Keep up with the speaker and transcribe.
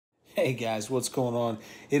Hey guys, what's going on?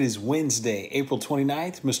 It is Wednesday, April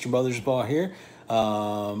 29th. Mr. Mothersbaugh here.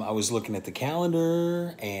 I was looking at the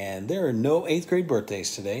calendar and there are no 8th grade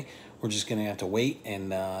birthdays today. We're just going to have to wait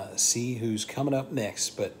and see who's coming up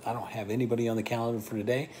next, but I don't have anybody on the calendar for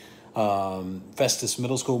today. Festus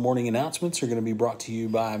Middle School morning announcements are going to be brought to you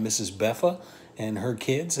by Mrs. Beffa and her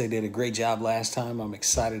kids. They did a great job last time. I'm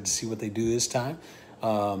excited to see what they do this time.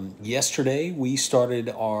 Yesterday, we started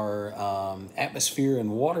our atmosphere and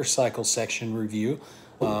water cycle section review.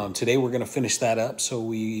 Today, we're going to finish that up. So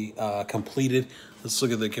we completed, let's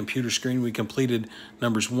look at the computer screen. We completed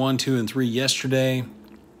numbers 1, 2, and 3 yesterday.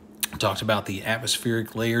 Talked about the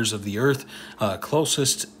atmospheric layers of the Earth,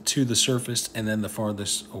 closest to the surface and then the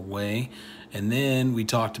farthest away. And then we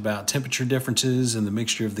talked about temperature differences and the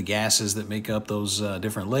mixture of the gases that make up those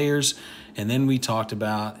different layers. And then we talked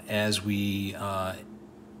about as we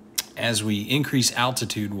increase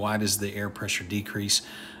altitude, why does the air pressure decrease?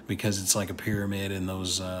 Because it's like a pyramid, and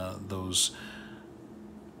those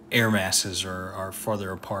air masses are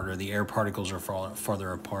farther apart, or the air particles are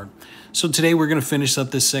farther apart. So today we're going to finish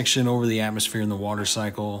up this section over the atmosphere and the water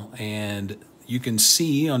cycle, and you can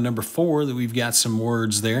see on number 4 that we've got some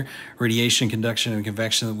words there: radiation, conduction, and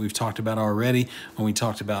convection, that we've talked about already when we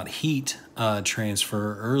talked about heat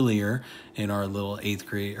transfer earlier in our little 8th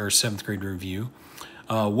grade or 7th grade review.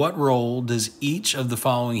 What role does each of the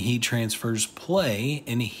following heat transfers play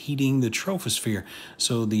in heating the troposphere?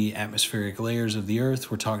 So the atmospheric layers of the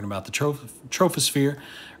Earth, we're talking about the troposphere.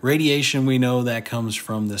 Radiation, we know that comes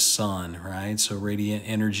from the sun, right? So radiant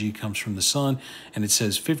energy comes from the sun, and it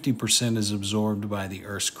says 50% is absorbed by the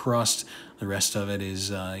Earth's crust. The rest of it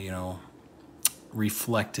is,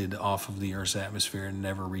 reflected off of the Earth's atmosphere and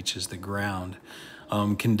never reaches the ground.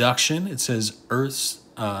 Conduction, it says Earth's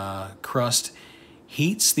crust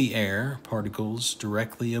heats the air particles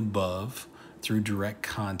directly above through direct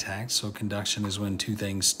contact. So conduction is when two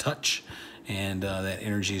things touch and that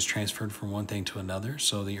energy is transferred from one thing to another.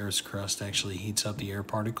 So the Earth's crust actually heats up the air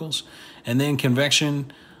particles. And then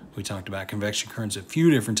convection, we talked about convection currents a few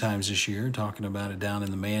different times this year, talking about it down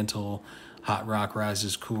in the mantle. Hot rock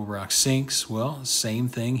rises, cool rock sinks. Well, same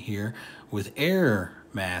thing here with air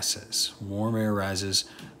masses. Warm air rises,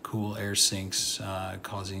 cool air sinks,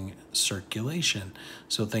 causing circulation.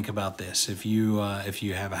 So think about this: if you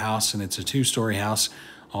have a house and it's a 2-story house,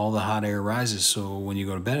 all the hot air rises. So when you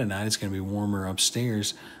go to bed at night, it's going to be warmer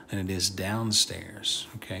upstairs than it is downstairs.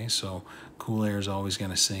 Okay, so cool air is always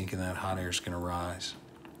going to sink, and that hot air is going to rise.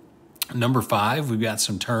 Number 5, we've got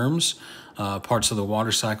some terms, parts of the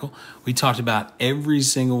water cycle. We talked about every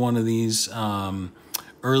single one of these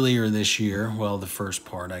earlier this year. Well, the first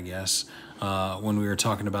part, I guess, when we were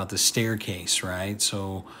talking about the staircase, right?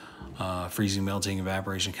 So freezing, melting,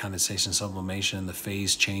 evaporation, condensation, sublimation, the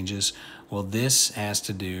phase changes. Well, this has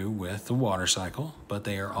to do with the water cycle, but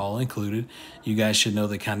they are all included. You guys should know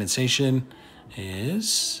that condensation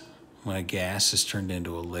is when a gas is turned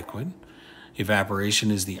into a liquid.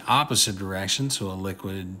 Evaporation is the opposite direction, so a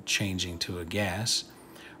liquid changing to a gas.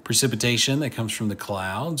 Precipitation, that comes from the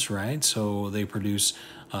clouds, right? So they produce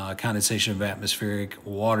condensation of atmospheric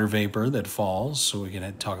water vapor that falls. So we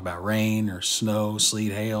can talk about rain or snow,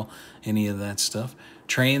 sleet, hail, any of that stuff.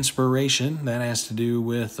 Transpiration, that has to do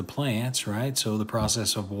with the plants, right? So the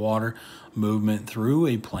process of water movement through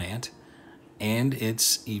a plant, and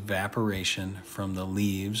its evaporation from the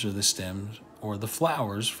leaves or the stems or the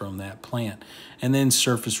flowers from that plant. And then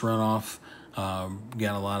surface runoff,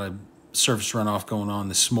 got a lot of surface runoff going on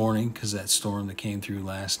this morning because that storm that came through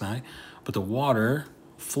last night. But the water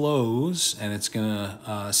flows, and it's going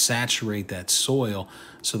to saturate that soil,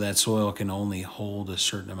 so that soil can only hold a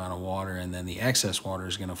certain amount of water, and then the excess water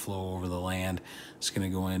is going to flow over the land. It's going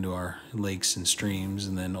to go into our lakes and streams,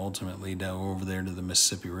 and then ultimately down over there to the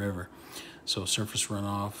Mississippi River. So surface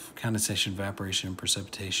runoff, condensation, evaporation,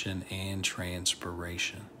 precipitation, and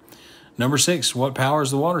transpiration. Number 6, what powers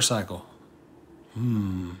the water cycle?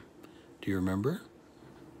 Do you remember?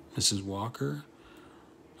 Mrs. Walker,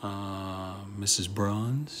 Mrs.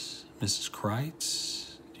 Bruns, Mrs.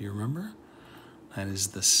 Kreitz. Do you remember? That is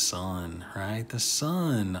the sun, right? The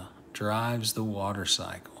sun drives the water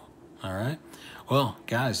cycle, all right? Well,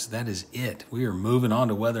 guys, that is it. We are moving on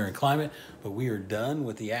to weather and climate, but we are done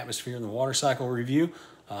with the atmosphere and the water cycle review.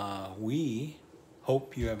 We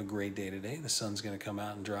hope you have a great day today. The sun's going to come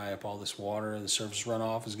out and dry up all this water. The surface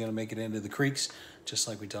runoff is going to make it into the creeks, just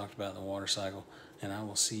like we talked about in the water cycle. And I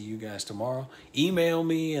will see you guys tomorrow. Email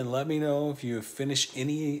me and let me know if you have finished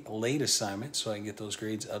any late assignments so I can get those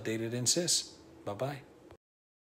grades updated in SIS. Bye-bye.